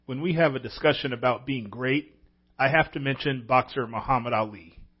When we have a discussion about being great, I have to mention boxer Muhammad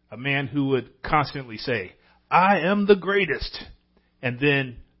Ali, a man who would constantly say, "I am the greatest," and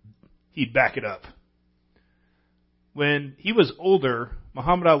then he'd back it up. When he was older,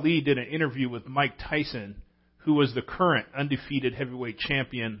 Muhammad Ali did an interview with Mike Tyson, who was the current undefeated heavyweight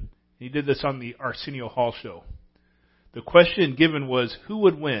champion. He did this on the Arsenio Hall show. The question given was, who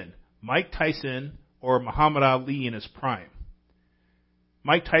would win, Mike Tyson or Muhammad Ali in his prime?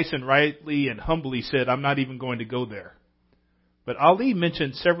 Mike Tyson rightly and humbly said, "I'm not even going to go there." But Ali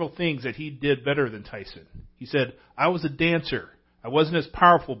mentioned several things that he did better than Tyson. He said, "I was a dancer. I wasn't as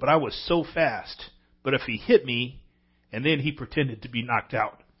powerful, but I was so fast. But if he hit me," and then he pretended to be knocked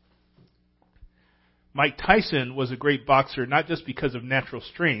out. Mike Tyson was a great boxer not just because of natural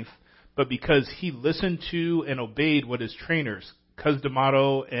strength, but because he listened to and obeyed what his trainers, Cus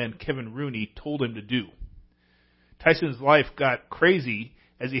D'Amato and Kevin Rooney, told him to do. Tyson's life got crazy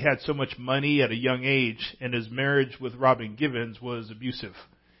as he had so much money at a young age, and his marriage with Robin Givens was abusive.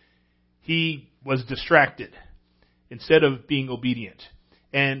 He was distracted instead of being obedient.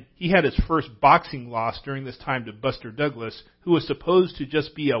 And he had his first boxing loss during this time to Buster Douglas, who was supposed to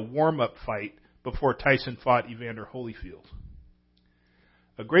just be a warm-up fight before Tyson fought Evander Holyfield.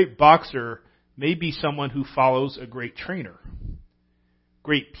 A great boxer may be someone who follows a great trainer.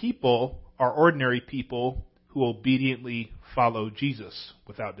 Great people are ordinary people who obediently follow Jesus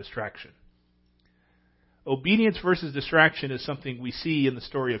without distraction. Obedience versus distraction is something we see in the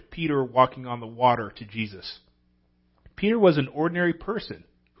story of Peter walking on the water to Jesus. Peter was an ordinary person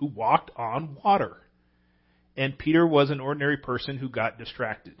who walked on water, and Peter was an ordinary person who got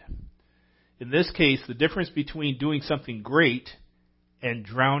distracted. In this case, the difference between doing something great and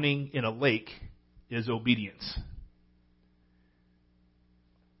drowning in a lake is obedience.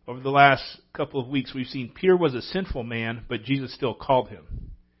 Over the last couple of weeks, we've seen Peter was a sinful man, but Jesus still called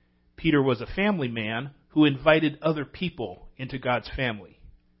him. Peter was a family man who invited other people into God's family.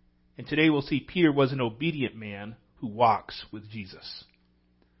 And today we'll see Peter was an obedient man who walks with Jesus.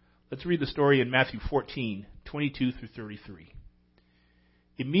 Let's read the story in Matthew 14, 22 through 33.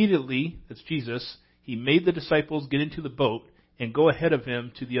 Immediately, that's Jesus, he made the disciples get into the boat and go ahead of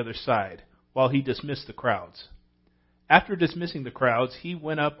him to the other side, while he dismissed the crowds. After dismissing the crowds, he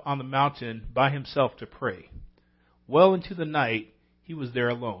went up on the mountain by himself to pray. Well into the night, he was there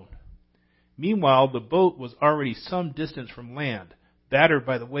alone. Meanwhile, the boat was already some distance from land, battered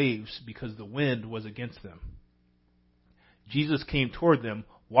by the waves because the wind was against them. Jesus came toward them,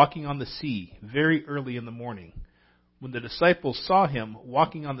 walking on the sea, very early in the morning. When the disciples saw him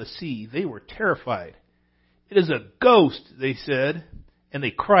walking on the sea, they were terrified. "It is a ghost," they said, and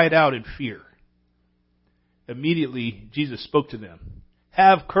they cried out in fear. Immediately, Jesus spoke to them.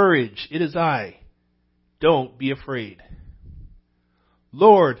 "Have courage, it is I. Don't be afraid."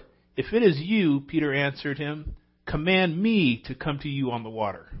 "Lord, if it is you," Peter answered him, "command me to come to you on the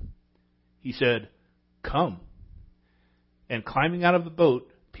water." He said, "Come." And climbing out of the boat,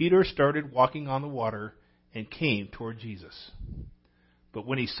 Peter started walking on the water and came toward Jesus. But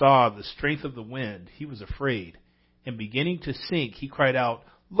when he saw the strength of the wind, he was afraid, and beginning to sink, he cried out,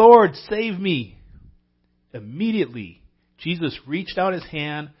 "Lord, save me!" Immediately, Jesus reached out his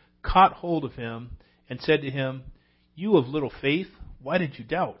hand, caught hold of him, and said to him, "You of little faith, why did you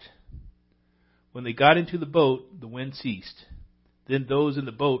doubt?" When they got into the boat, the wind ceased. Then those in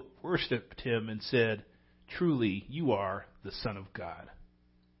the boat worshipped him and said, "Truly, you are the Son of God."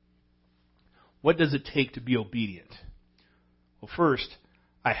 What does it take to be obedient? Well, first,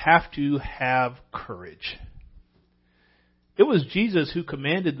 I have to have courage. It was Jesus who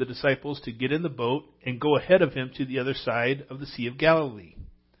commanded the disciples to get in the boat and go ahead of him to the other side of the Sea of Galilee.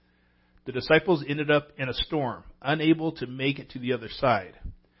 The disciples ended up in a storm, unable to make it to the other side.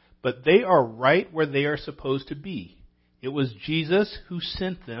 But they are right where they are supposed to be. It was Jesus who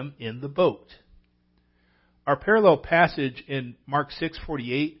sent them in the boat. Our parallel passage in Mark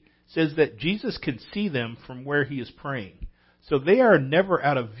 6:48 says that Jesus can see them from where he is praying. So they are never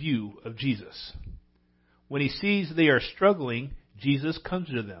out of view of Jesus. When he sees they are struggling, Jesus comes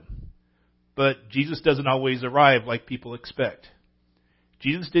to them. But Jesus doesn't always arrive like people expect.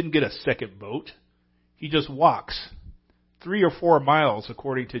 Jesus didn't get a second boat. He just walks 3 or 4 miles,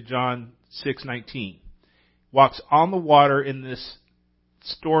 according to John 6:19. Walks on the water in this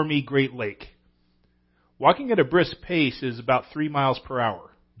stormy Great Lake. Walking at a brisk pace is about 3 miles per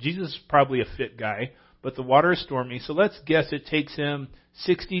hour. Jesus is probably a fit guy, but the water is stormy, so let's guess it takes him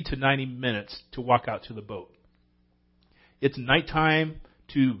 60 to 90 minutes to walk out to the boat. It's nighttime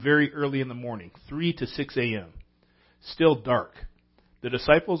to very early in the morning, 3 to 6 a.m. Still dark. The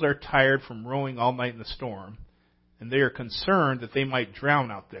disciples are tired from rowing all night in the storm, and they are concerned that they might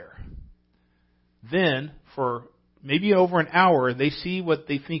drown out there. Then, for maybe over an hour, they see what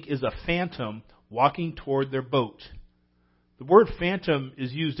they think is a phantom walking toward their boat. The word phantom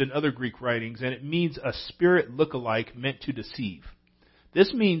is used in other Greek writings, and it means a spirit look-alike meant to deceive.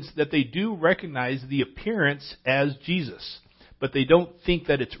 This means that they do recognize the appearance as Jesus, but they don't think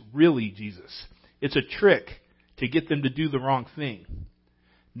that it's really Jesus. It's a trick to get them to do the wrong thing.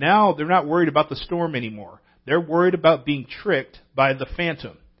 Now they're not worried about the storm anymore. They're worried about being tricked by the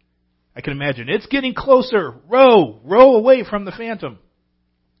phantom. I can imagine, it's getting closer. Row away from the phantom.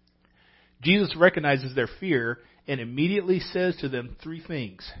 Jesus recognizes their fear and immediately says to them 3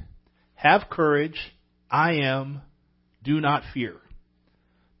 things. Have courage, I am, do not fear.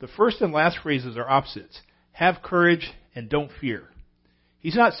 The first and last phrases are opposites. Have courage and don't fear.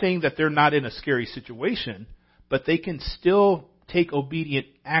 He's not saying that they're not in a scary situation, but they can still take obedient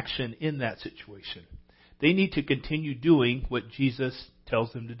action in that situation. They need to continue doing what Jesus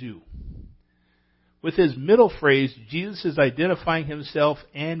tells them to do. With his middle phrase, Jesus is identifying himself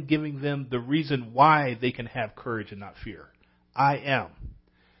and giving them the reason why they can have courage and not fear. I am.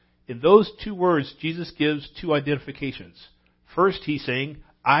 In those 2 words, Jesus gives 2 identifications. First, he's saying,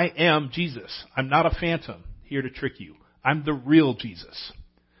 I am Jesus. I'm not a phantom here to trick you. I'm the real Jesus.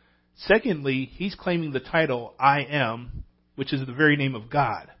 Secondly, he's claiming the title, I am, which is the very name of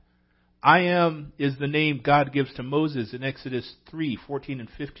God. I am is the name God gives to Moses in Exodus 3:14 and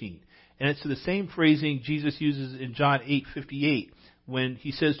 15. And it's the same phrasing Jesus uses in John 8:58 when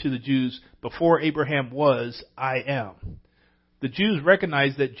he says to the Jews, before Abraham was, I am. The Jews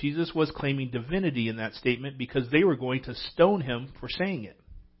recognized that Jesus was claiming divinity in that statement because they were going to stone him for saying it.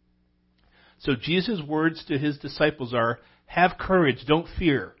 So Jesus' words to his disciples are, have courage, don't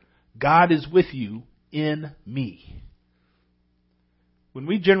fear. God is with you in me. When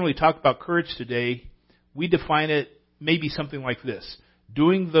we generally talk about courage today, we define it maybe something like this.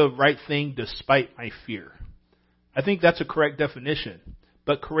 Doing the right thing despite my fear. I think that's a correct definition,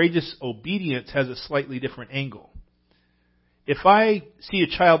 but courageous obedience has a slightly different angle. If I see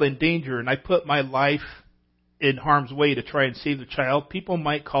a child in danger and I put my life in harm's way to try and save the child, people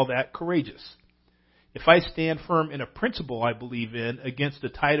might call that courageous. If I stand firm in a principle I believe in against a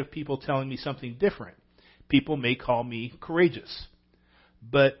tide of people telling me something different, people may call me courageous.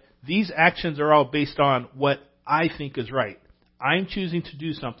 But these actions are all based on what I think is right. I'm choosing to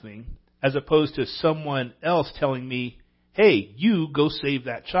do something as opposed to someone else telling me, hey, you go save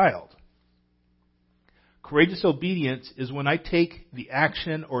that child. Courageous obedience is when I take the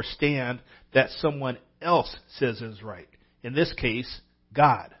action or stand that someone else says is right. In this case,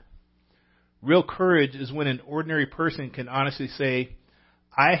 God. Real courage is when an ordinary person can honestly say,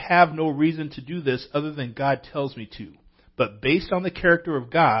 I have no reason to do this other than God tells me to. But based on the character of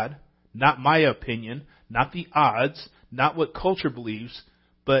God, not my opinion, not the odds, not what culture believes,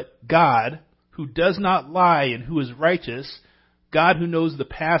 but God, who does not lie and who is righteous, God who knows the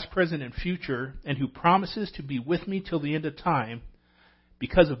past, present, and future, and who promises to be with me till the end of time,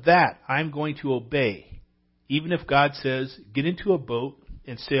 because of that, I'm going to obey, even if God says, get into a boat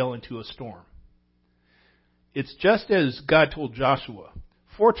and sail into a storm. It's just as God told Joshua.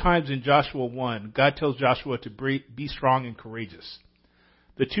 4 times in Joshua 1, God tells Joshua to be strong and courageous.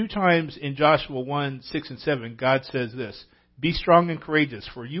 The 2 times in Joshua 1, 6, and 7, God says this, be strong and courageous,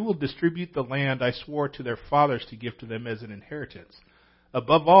 for you will distribute the land I swore to their fathers to give to them as an inheritance.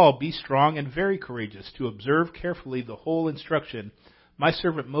 Above all, be strong and very courageous, to observe carefully the whole instruction my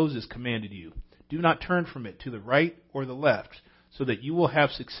servant Moses commanded you. Do not turn from it to the right or the left, so that you will have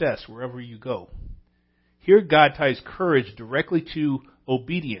success wherever you go. Here God ties courage directly to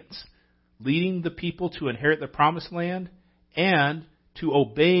obedience, leading the people to inherit the promised land and to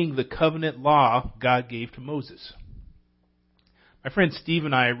obeying the covenant law God gave to Moses. My friend Steve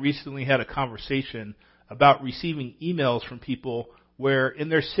and I recently had a conversation about receiving emails from people where in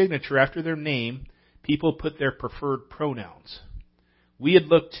their signature after their name, people put their preferred pronouns. We had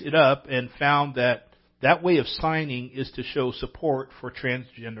looked it up and found that that way of signing is to show support for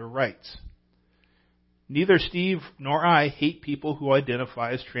transgender rights. Neither Steve nor I hate people who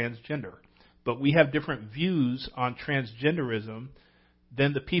identify as transgender, but we have different views on transgenderism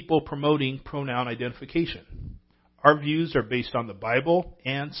than the people promoting pronoun identification. Our views are based on the Bible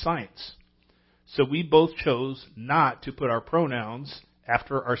and science. So we both chose not to put our pronouns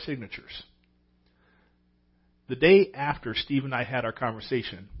after our signatures. The day after Steve and I had our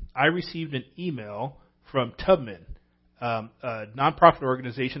conversation, I received an email from Tubman, a nonprofit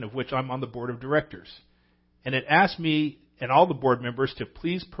organization of which I'm on the board of directors. And it asked me and all the board members to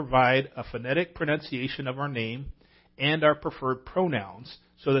please provide a phonetic pronunciation of our name and our preferred pronouns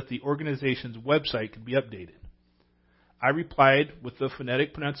so that the organization's website could be updated. I replied with the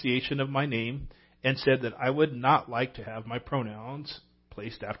phonetic pronunciation of my name and said that I would not like to have my pronouns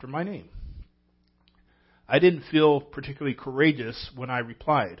placed after my name. I didn't feel particularly courageous when I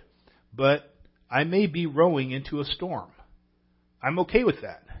replied, but I may be rowing into a storm. I'm okay with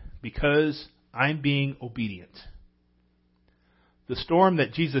that because I'm being obedient. The storm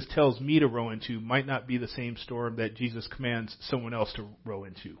that Jesus tells me to row into might not be the same storm that Jesus commands someone else to row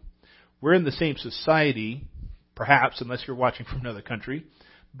into. We're in the same society, perhaps, unless you're watching from another country,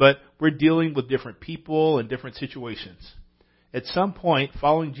 but we're dealing with different people and different situations. At some point,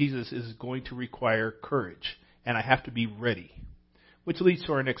 following Jesus is going to require courage, and I have to be ready, which leads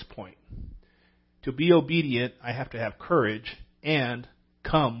to our next point. To be obedient, I have to have courage and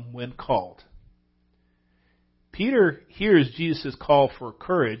come when called. Peter hears Jesus' call for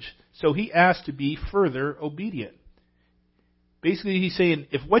courage, so he asks to be further obedient. Basically, he's saying,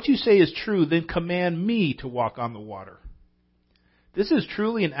 if what you say is true, then command me to walk on the water. This is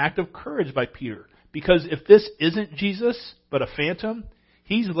truly an act of courage by Peter, because if this isn't Jesus, but a phantom,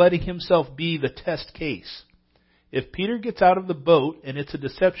 he's letting himself be the test case. If Peter gets out of the boat and it's a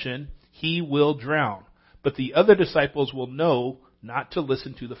deception, he will drown. But the other disciples will know not to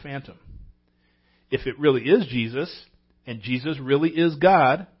listen to the phantom. If it really is Jesus, and Jesus really is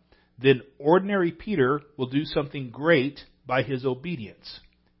God, then ordinary Peter will do something great by his obedience.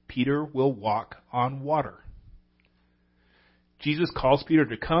 Peter will walk on water. Jesus calls Peter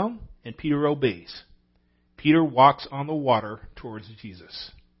to come, and Peter obeys. Peter walks on the water towards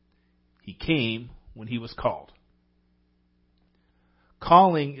Jesus. He came when he was called.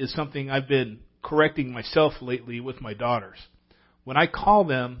 Calling is something I've been correcting myself lately with my daughters. When I call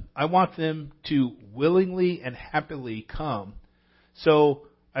them, I want them to willingly and happily come. So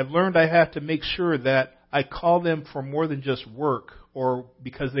I've learned I have to make sure that I call them for more than just work or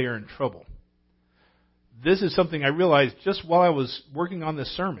because they are in trouble. This is something I realized just while I was working on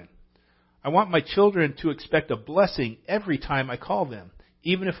this sermon. I want my children to expect a blessing every time I call them,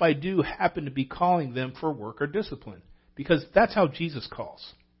 even if I do happen to be calling them for work or discipline, because that's how Jesus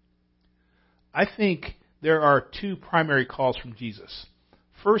calls. I think there are two primary calls from Jesus.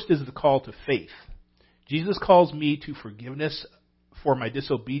 First is the call to faith. Jesus calls me to forgiveness for my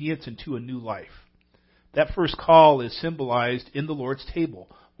disobedience and to a new life. That first call is symbolized in the Lord's table,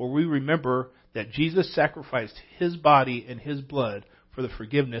 where we remember that Jesus sacrificed his body and his blood for the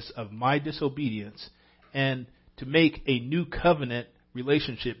forgiveness of my disobedience and to make a new covenant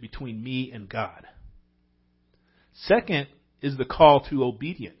relationship between me and God. Second is the call to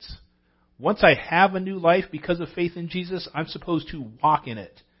obedience. Once I have a new life because of faith in Jesus, I'm supposed to walk in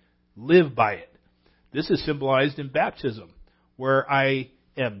it, live by it. This is symbolized in baptism, where I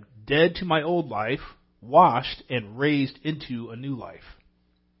am dead to my old life, washed, and raised into a new life.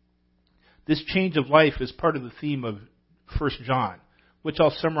 This change of life is part of the theme of 1 John, which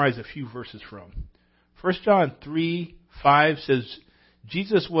I'll summarize a few verses from. 1 John 3:5 says,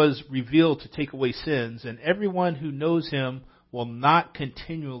 Jesus was revealed to take away sins, and everyone who knows him will not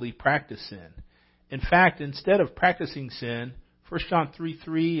continually practice sin. In fact, instead of practicing sin, 1 John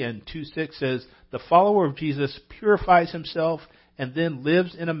 3:3 and 2:6 says, the follower of Jesus purifies himself and then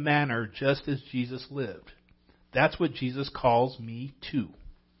lives in a manner just as Jesus lived. That's what Jesus calls me to.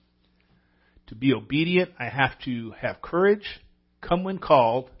 To be obedient, I have to have courage, come when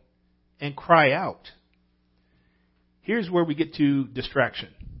called, and cry out. Here's where we get to distraction.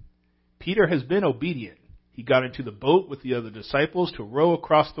 Peter has been obedient. He got into the boat with the other disciples to row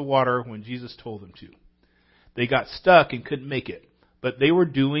across the water when Jesus told them to. They got stuck and couldn't make it, but they were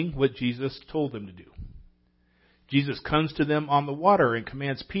doing what Jesus told them to do. Jesus comes to them on the water and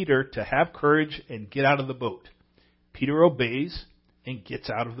commands Peter to have courage and get out of the boat. Peter obeys and gets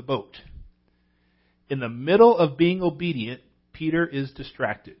out of the boat. In the middle of being obedient, Peter is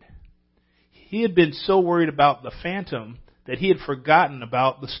distracted. He had been so worried about the phantom that he had forgotten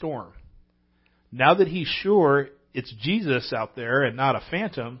about the storm. Now that he's sure it's Jesus out there and not a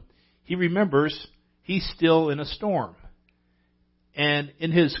phantom, he remembers he's still in a storm. And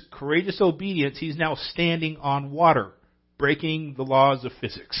in his courageous obedience, he's now standing on water, breaking the laws of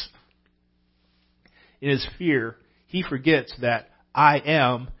physics. In his fear, he forgets that I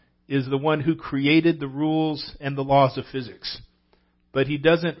am is the one who created the rules and the laws of physics. But he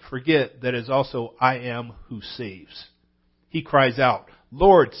doesn't forget that it is also I am who saves. He cries out,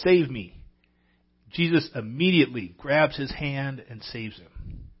 Lord, save me. Jesus immediately grabs his hand and saves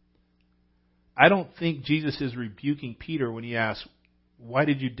him. I don't think Jesus is rebuking Peter when he asks, why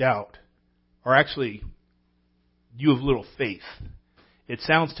did you doubt? Or actually, you have little faith. It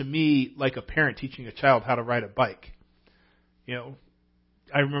sounds to me like a parent teaching a child how to ride a bike. You know,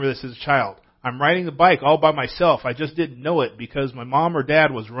 I remember this as a child. I'm riding the bike all by myself. I just didn't know it because my mom or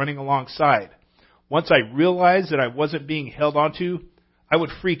dad was running alongside. Once I realized that I wasn't being held onto, I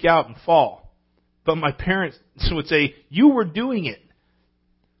would freak out and fall. But my parents would say, "You were doing it."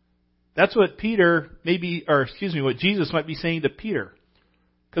 That's what what Jesus might be saying to Peter.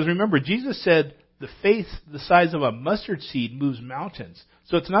 Because remember, Jesus said the faith the size of a mustard seed moves mountains.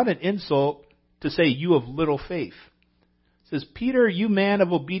 So it's not an insult to say you have little faith. It says, "Peter, you man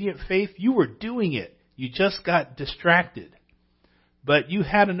of obedient faith, you were doing it. You just got distracted. But you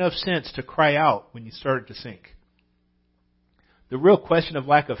had enough sense to cry out when you started to sink." The real question of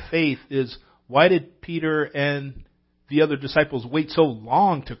lack of faith is, why did Peter and the other disciples wait so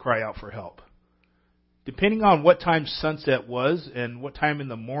long to cry out for help? Depending on what time sunset was and what time in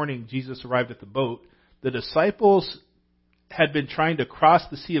the morning Jesus arrived at the boat, the disciples had been trying to cross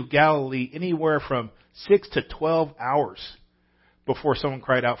the Sea of Galilee anywhere from 6 to 12 hours before someone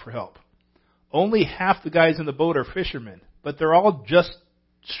cried out for help. Only half the guys in the boat are fishermen, but they're all just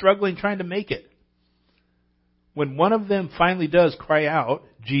struggling trying to make it. When one of them finally does cry out,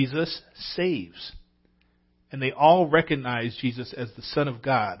 Jesus saves. And they all recognize Jesus as the Son of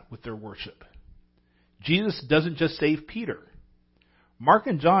God with their worship. Jesus doesn't just save Peter. Mark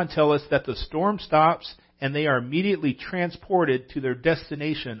and John tell us that the storm stops and they are immediately transported to their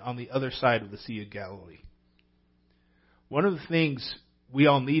destination on the other side of the Sea of Galilee. One of the things we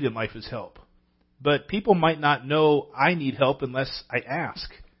all need in life is help. But people might not know I need help unless I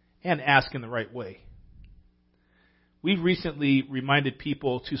ask, and ask in the right way. We've recently reminded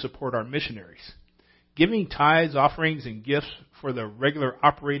people to support our missionaries. Giving tithes, offerings, and gifts for the regular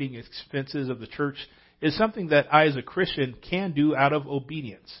operating expenses of the church is something that I as a Christian can do out of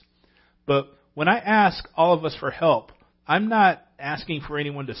obedience. But when I ask all of us for help, I'm not asking for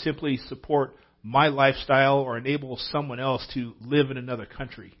anyone to simply support my lifestyle or enable someone else to live in another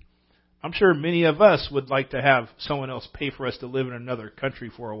country. I'm sure many of us would like to have someone else pay for us to live in another country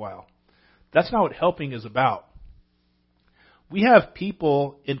for a while. That's not what helping is about. We have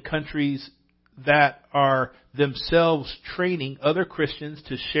people in countries that are themselves training other Christians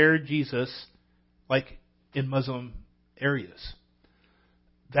to share Jesus, like in Muslim areas.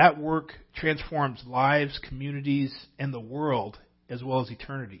 That work transforms lives, communities, and the world, as well as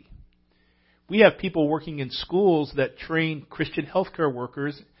eternity. We have people working in schools that train Christian healthcare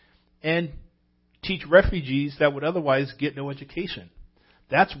workers and teach refugees that would otherwise get no education.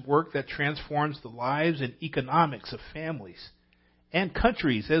 That's work that transforms the lives and economics of families and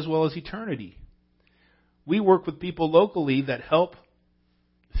countries, as well as eternity. We work with people locally that help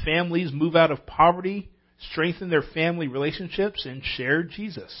families move out of poverty, strengthen their family relationships, and share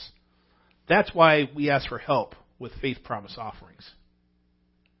Jesus. That's why we ask for help with Faith Promise offerings.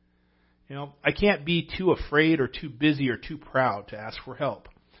 I can't be too afraid or too busy or too proud to ask for help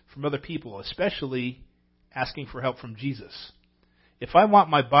from other people, especially asking for help from Jesus. If I want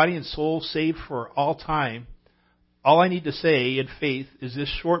my body and soul saved for all time, all I need to say in faith is this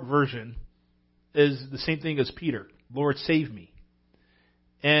short version is the same thing as Peter. Lord, save me.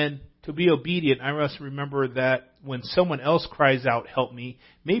 And to be obedient, I must remember that when someone else cries out, help me,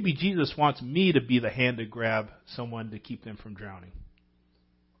 maybe Jesus wants me to be the hand to grab someone to keep them from drowning.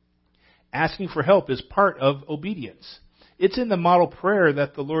 Asking for help is part of obedience. It's in the model prayer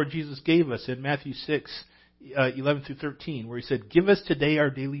that the Lord Jesus gave us in Matthew 6, 11 through 13, where he said, "Give us today our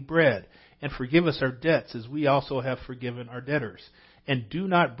daily bread, and forgive us our debts as we also have forgiven our debtors. And do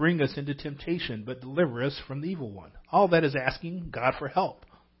not bring us into temptation, but deliver us from the evil one." All that is asking God for help.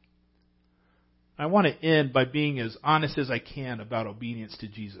 I want to end by being as honest as I can about obedience to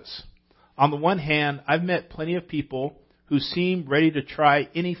Jesus. On the one hand, I've met plenty of people who seem ready to try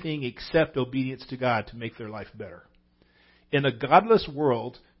anything except obedience to God to make their life better. In a godless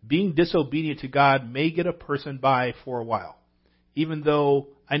world, being disobedient to God may get a person by for a while, even though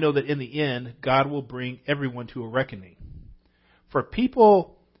I know that in the end, God will bring everyone to a reckoning. For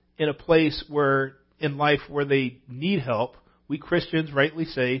people in a place in life where they need help, we Christians rightly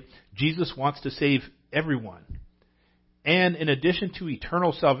say Jesus wants to save everyone. And in addition to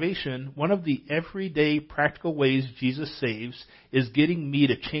eternal salvation, one of the everyday practical ways Jesus saves is getting me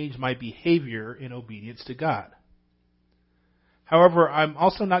to change my behavior in obedience to God. However, I'm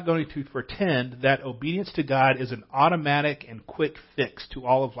also not going to pretend that obedience to God is an automatic and quick fix to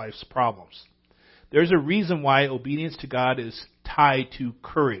all of life's problems. There's a reason why obedience to God is tied to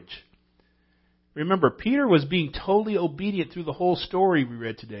courage. Remember, Peter was being totally obedient through the whole story we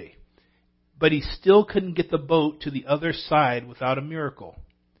read today. But he still couldn't get the boat to the other side without a miracle.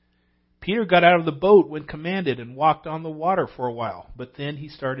 Peter got out of the boat when commanded and walked on the water for a while, but then he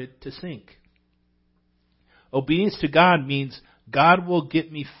started to sink. Obedience to God means God will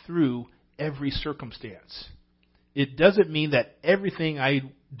get me through every circumstance. It doesn't mean that everything I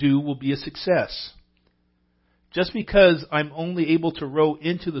do will be a success. Just because I'm only able to row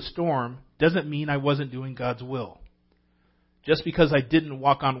into the storm doesn't mean I wasn't doing God's will. Just because I didn't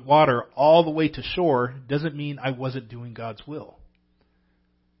walk on water all the way to shore doesn't mean I wasn't doing God's will.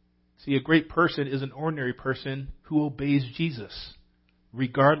 See, a great person is an ordinary person who obeys Jesus,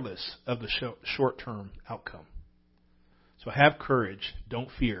 regardless of the short-term outcome. So have courage. Don't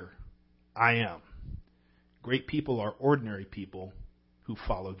fear. I am. Great people are ordinary people who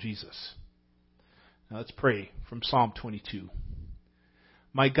follow Jesus. Now let's pray from Psalm 22.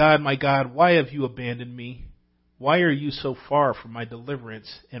 My God, why have you abandoned me? Why are you so far from my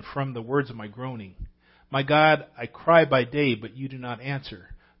deliverance and from the words of my groaning? My God, I cry by day, but you do not answer.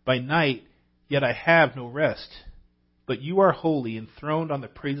 By night, yet I have no rest. But you are holy, enthroned on the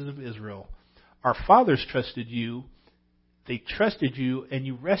praises of Israel. Our fathers trusted you. They trusted you, and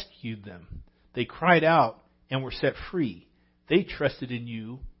you rescued them. They cried out and were set free. They trusted in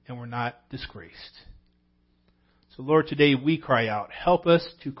you and were not disgraced. So, Lord, today we cry out, help us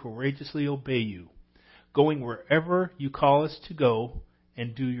to courageously obey you, going wherever you call us to go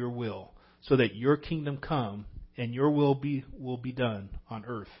and do your will, so that your kingdom come and your will be done on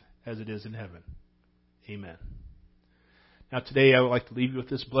earth as it is in heaven. Amen. Now today I would like to leave you with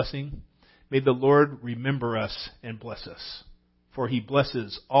this blessing. May the Lord remember us and bless us, for he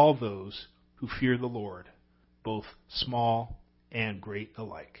blesses all those who fear the Lord, both small and great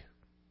alike.